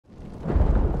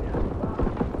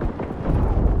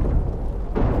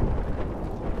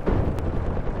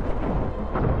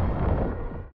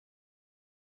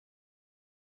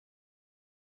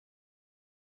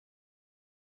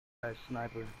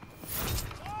Sniper.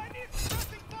 Oh, I need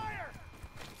suppressing fire!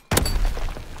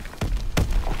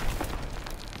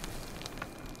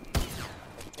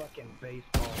 Fucking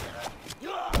baseball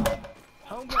bat.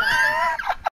 Home run!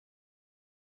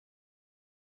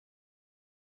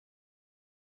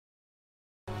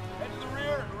 Head to the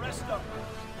rear and rest up.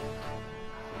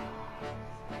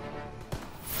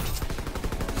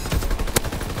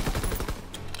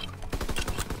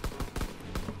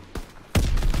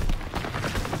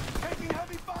 Taking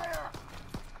heavy fire!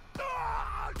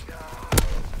 Oh, God!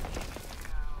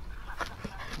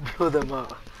 Blew them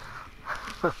up.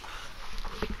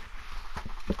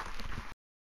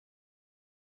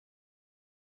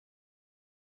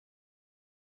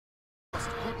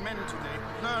 Good men today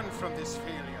learn from this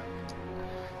failure.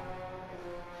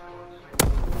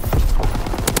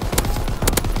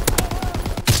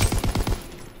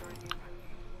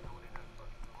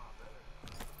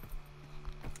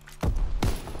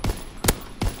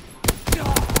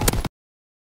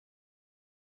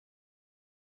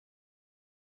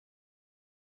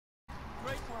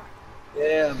 Great work.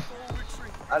 Yeah, Full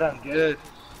retreat. I done good.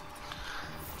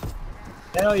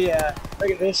 Hell yeah. Look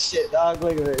at this shit, dog.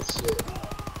 Look at this shit.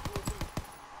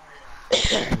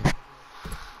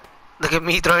 Look at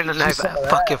me throwing the knife. saw I that.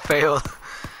 fucking failed.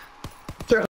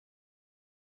 You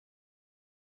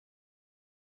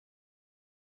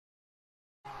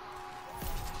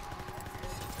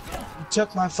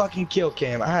took my fucking kill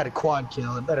cam. I had a quad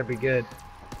kill. It better be good.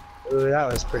 Ooh, that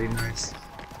was pretty nice.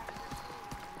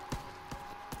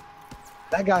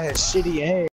 That guy has shitty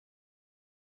aim.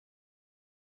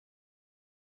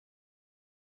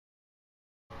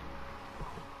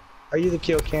 Are you the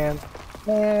kill cam?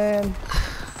 Man.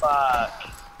 Fuck.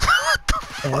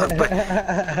 What the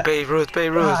fuck? Beirut.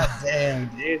 God damn,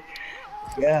 dude.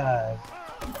 God.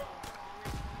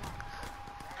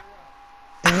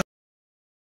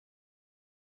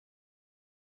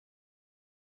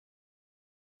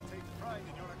 Take pride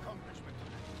in your accomplishment.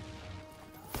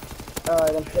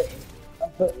 Alright, I'm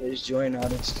putting this joint on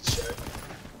his shirt.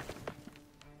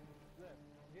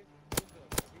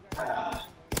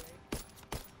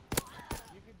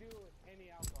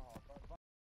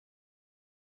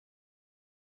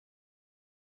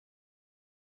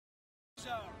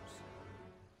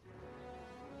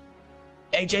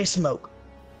 AJ Smoke.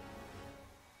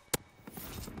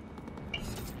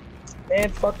 Man,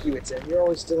 fuck you, it's in. You're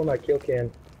always stealing my kill cam.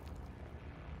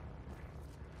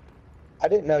 I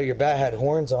didn't know your bat had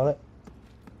horns on it.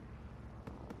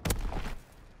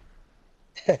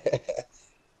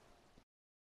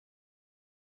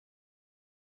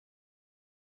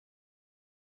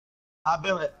 I've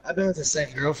been with the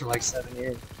same girl for like 7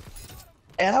 years.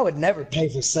 And I would never pay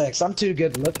for sex. I'm too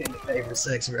good looking to pay for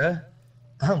sex, bruh.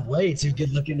 I'm way too good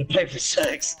looking to pay for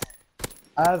sex.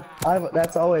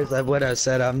 That's always what I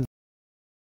said.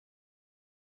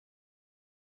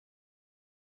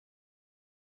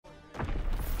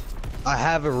 I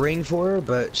have a ring for her,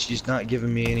 but she's not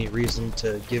giving me any reason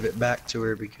to give it back to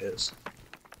her because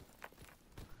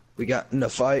we got in a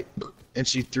fight and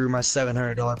she threw my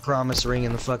 $700 promise ring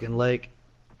in the fucking lake.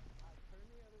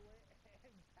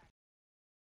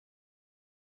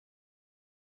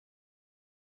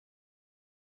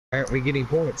 Aren't we getting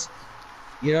points?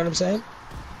 You know what I'm saying?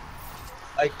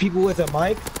 Like, people with a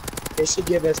mic, they should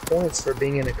give us points for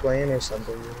being in a clan or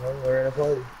something, you know, or in a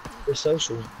party, or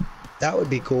social. That would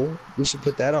be cool. We should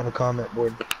put that on the comment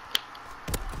board.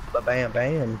 But bam,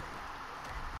 bam.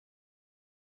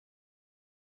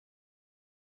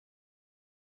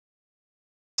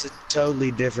 It's a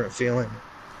totally different feeling.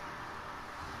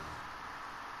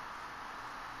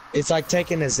 It's like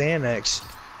taking a Xanax.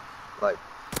 Like,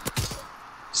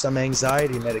 some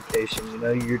anxiety medication, you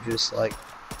know, you're just like,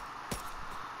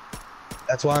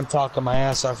 that's why I'm talking my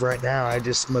ass off right now. I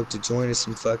just smoked a joint of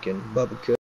some fucking Bubba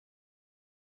Cook.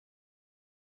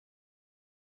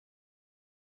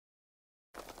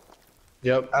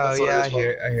 Yep. Oh yeah, I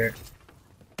hear it.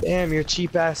 Damn, your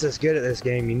cheap ass is good at this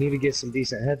game. You need to get some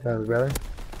decent headphones, brother.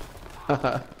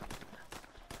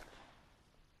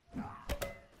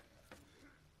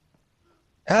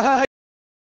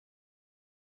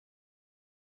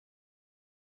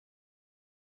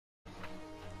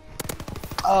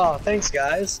 Oh, thanks,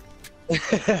 guys.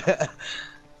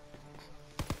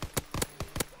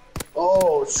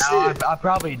 Oh shit! No, I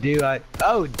probably do.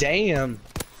 Oh, damn.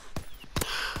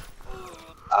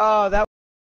 Oh, that.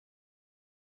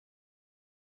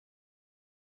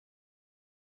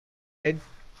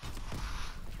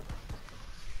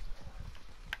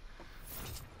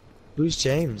 Who's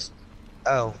James?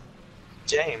 Oh,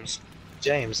 James.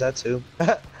 James, that's who.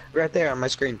 Right there on my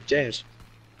screen. James.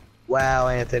 Wow,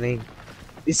 Anthony.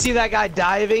 You see that guy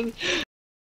diving?